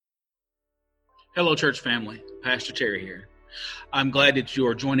Hello, church family. Pastor Terry here. I'm glad that you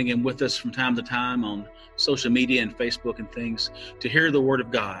are joining in with us from time to time on social media and Facebook and things to hear the Word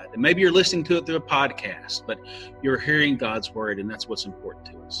of God. And maybe you're listening to it through a podcast, but you're hearing God's Word, and that's what's important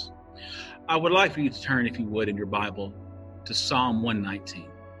to us. I would like for you to turn, if you would, in your Bible to Psalm 119.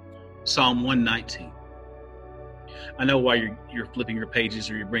 Psalm 119. I know why you're flipping your pages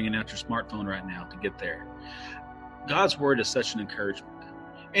or you're bringing out your smartphone right now to get there. God's Word is such an encouragement.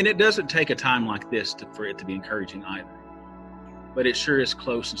 And it doesn't take a time like this for it to be encouraging either. But it sure is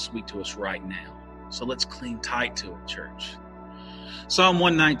close and sweet to us right now. So let's cling tight to it, church. Psalm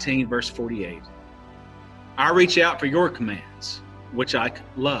 119, verse 48. I reach out for your commands, which I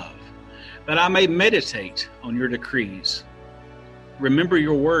love, that I may meditate on your decrees. Remember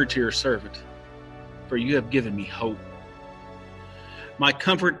your word to your servant, for you have given me hope. My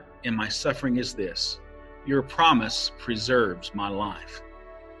comfort in my suffering is this: your promise preserves my life.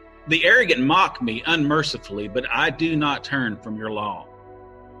 The arrogant mock me unmercifully, but I do not turn from your law.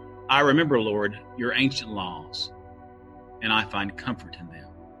 I remember, Lord, your ancient laws, and I find comfort in them.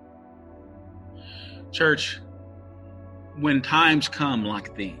 Church, when times come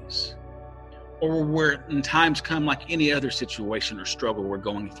like these, or when times come like any other situation or struggle we're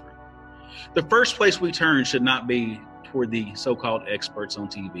going through, the first place we turn should not be toward the so-called experts on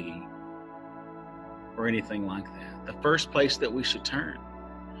TV or anything like that. The first place that we should turn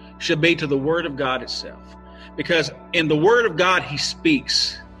should be to the Word of God itself. Because in the Word of God, He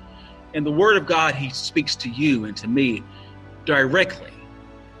speaks. In the Word of God, He speaks to you and to me directly.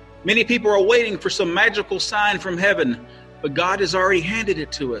 Many people are waiting for some magical sign from heaven, but God has already handed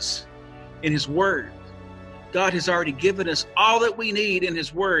it to us in His Word. God has already given us all that we need in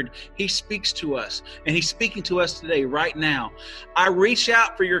His Word. He speaks to us, and He's speaking to us today, right now. I reach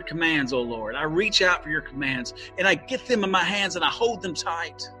out for your commands, O Lord. I reach out for your commands, and I get them in my hands, and I hold them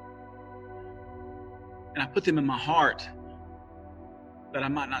tight. And I put them in my heart that I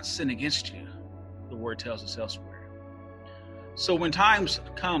might not sin against you, the Word tells us elsewhere. So when times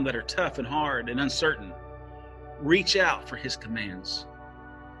come that are tough and hard and uncertain, reach out for His commands.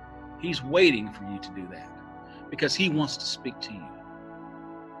 He's waiting for you to do that because He wants to speak to you.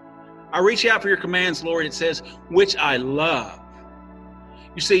 I reach out for your commands, Lord, it says, which I love.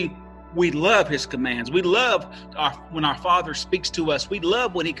 You see, we love His commands. We love when our Father speaks to us. We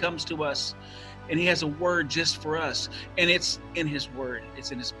love when He comes to us. And He has a word just for us. And it's in His Word.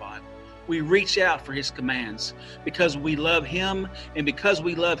 It's in His Bible. We reach out for His commands because we love Him. And because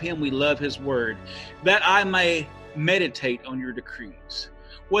we love Him, we love His Word. That I may meditate on your decrees.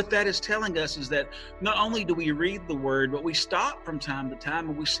 What that is telling us is that not only do we read the Word, but we stop from time to time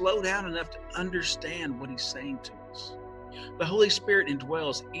and we slow down enough to understand what He's saying to us. The Holy Spirit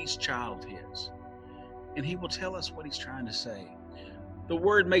indwells each child of His. And He will tell us what He's trying to say. The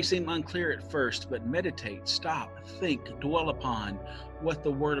word may seem unclear at first, but meditate, stop, think, dwell upon what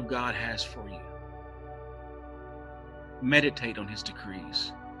the Word of God has for you. Meditate on His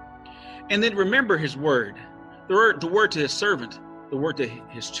decrees. And then remember His word. The word to His servant, the word to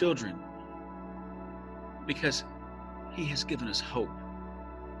His children, because He has given us hope.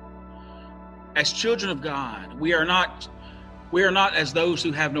 As children of God, we are not as those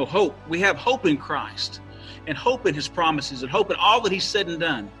who have no hope. We have hope in Christ. And hope in His promises, and hope in all that He's said and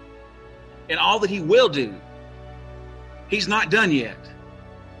done, and all that He will do. He's not done yet.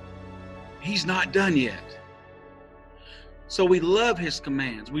 He's not done yet. So we love His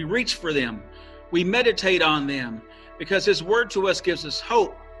commands. We reach for them. We meditate on them because His word to us gives us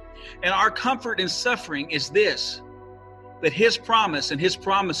hope. And our comfort in suffering is this, that His promise and His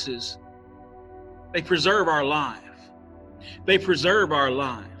promises, they preserve our life. They preserve our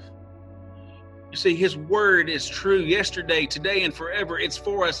life. You see, His word is true yesterday, today, and forever. It's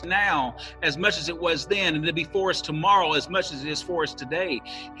for us now as much as it was then, and it'll be for us tomorrow as much as it is for us today.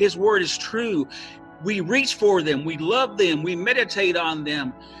 His word is true. We reach for them. We love them. We meditate on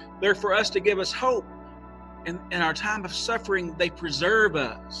them. They're for us to give us hope. And in our time of suffering, they preserve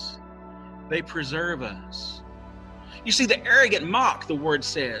us. They preserve us. You see, the arrogant mock, the word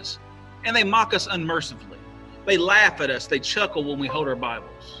says, and they mock us unmercifully. They laugh at us. They chuckle when we hold our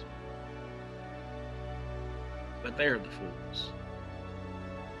Bibles. But they are the fools.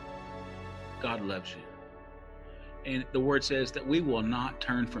 God loves you. And the word says that we will not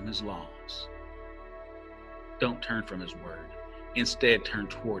turn from His laws. Don't turn from His word. Instead, turn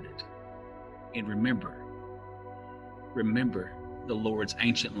toward it. And remember the Lord's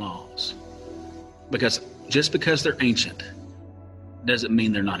ancient laws. Because just because they're ancient doesn't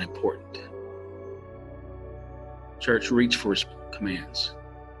mean they're not important. Church, reach for His commands.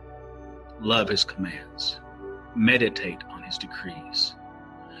 Love His commands. Meditate on His decrees.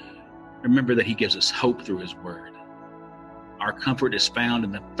 Remember that he gives us hope through his word. Our comfort is found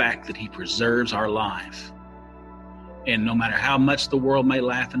in the fact that he preserves our life. And no matter how much the world may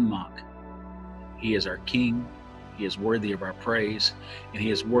laugh and mock, he is our King, he is worthy of our praise, and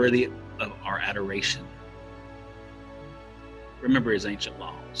he is worthy of our adoration. Remember his ancient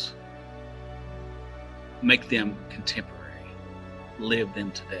laws. Make them contemporary. Live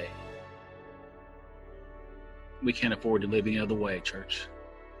them today. We can't afford to live any other way, church.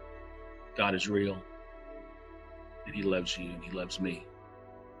 God is real, and he loves you, and he loves me.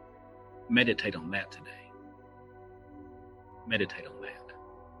 Meditate on that today. Meditate on that.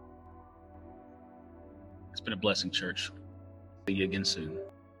 It's been a blessing, church. See you again soon.